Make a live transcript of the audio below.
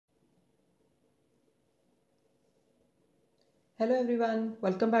Hello everyone,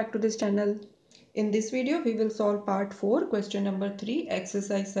 welcome back to this channel. In this video, we will solve part 4, question number 3,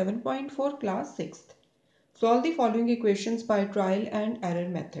 exercise 7.4, class 6th. Solve the following equations by trial and error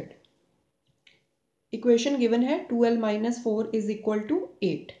method. Equation given है 2l minus 4 is equal to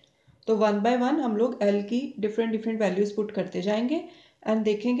 8. तो one by one हम लोग l की different values put करते जाएंगे and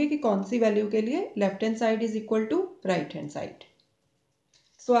देखेंगे कि कौन सी वैल्यू के लिए left hand side is equal to right hand side.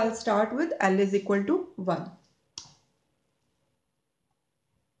 So I will start with l is equal to 1.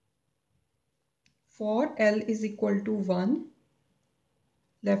 For L is equal to 1,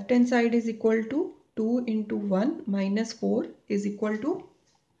 left hand side is equal to 2 into 1 minus 4 is equal to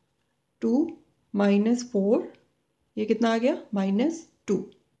 2 minus 4. ये कितना आ गया? Minus 2.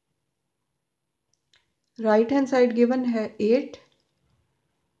 Right hand side given है 8.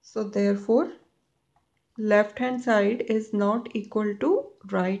 So therefore left hand side is not equal to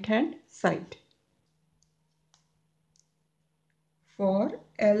right hand side. For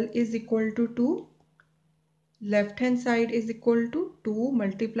L is equal to 2. Left hand side is equal to 2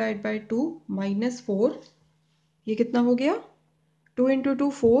 multiplied by 2 minus 4. ये कितना हो गया? 2 into 2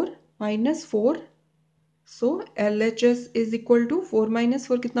 4 minus 4. So LHS is equal to 4 minus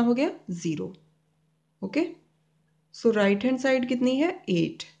 4 कितना हो गया? 0. Okay. So right hand side कितनी है?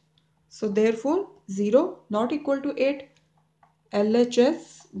 8. So therefore 0 not equal to 8.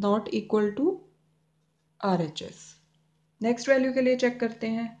 LHS not equal to RHS. Next value के लिए चेक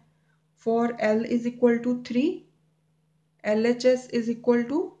करते हैं. For L is equal to 3, LHS is equal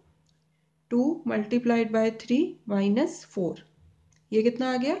to 2 multiplied by 3 minus 4. ये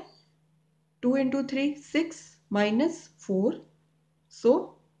कितना आ गया? 2 into 3 6 minus 4. So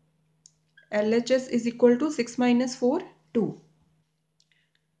LHS is equal to 6 minus 4 2.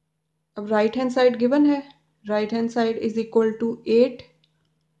 अब right hand side given है. Right hand side is equal to 8.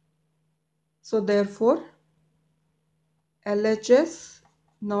 So therefore LHS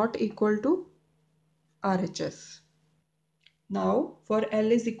not equal to RHS. Now for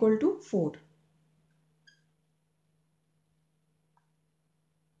L is equal to 4.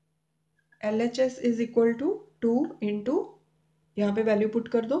 LHS is equal to 2 into, यहाँ पे value put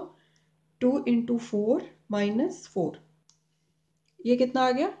कर दो, 2 into 4 minus 4. ये कितना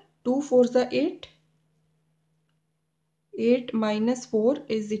आ गया? 2 4 ज़ा 8. 8 minus 4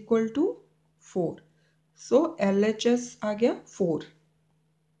 is equal to 4. So LHS आ गया 4.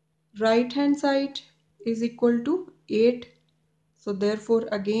 Right hand side is equal to 8. So therefore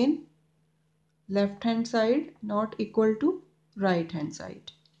again left hand side not equal to right hand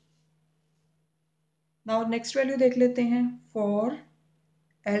side. Now next value देख लेते हैं. For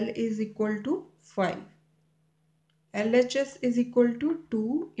L is equal to 5. LHS is equal to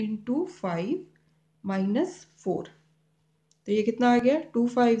 2 into 5 minus 4. तो ये कितना आ गया? 2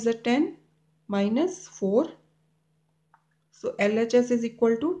 5 ज़ा 10 minus 4. So LHS is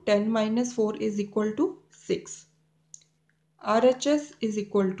equal to 10 minus 4 is equal to 6. RHS is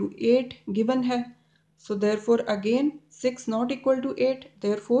equal to 8 given है. So therefore again 6 not equal to 8.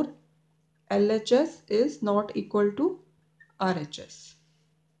 Therefore LHS is not equal to RHS.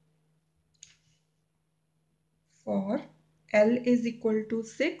 For L is equal to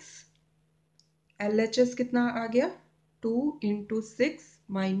 6. LHS कितना आ गया? 2 into 6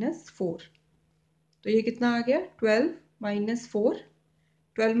 minus 4. तो ये कितना आ गया? 12 minus 4.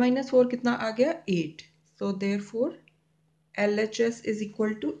 12 minus 4 कितना आ गया? 8. So therefore LHS is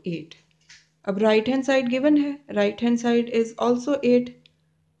equal to 8. अब राइट हैंड साइड गिवन है. Right hand side is also 8.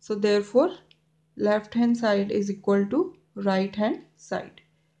 So therefore left hand side is equal to right hand side.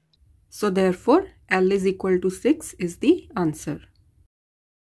 So therefore L is equal to 6 is the answer.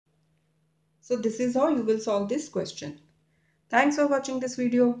 So this is how you will solve this question. Thanks for watching this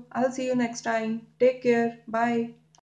video. I'll see you next time. Take care. Bye.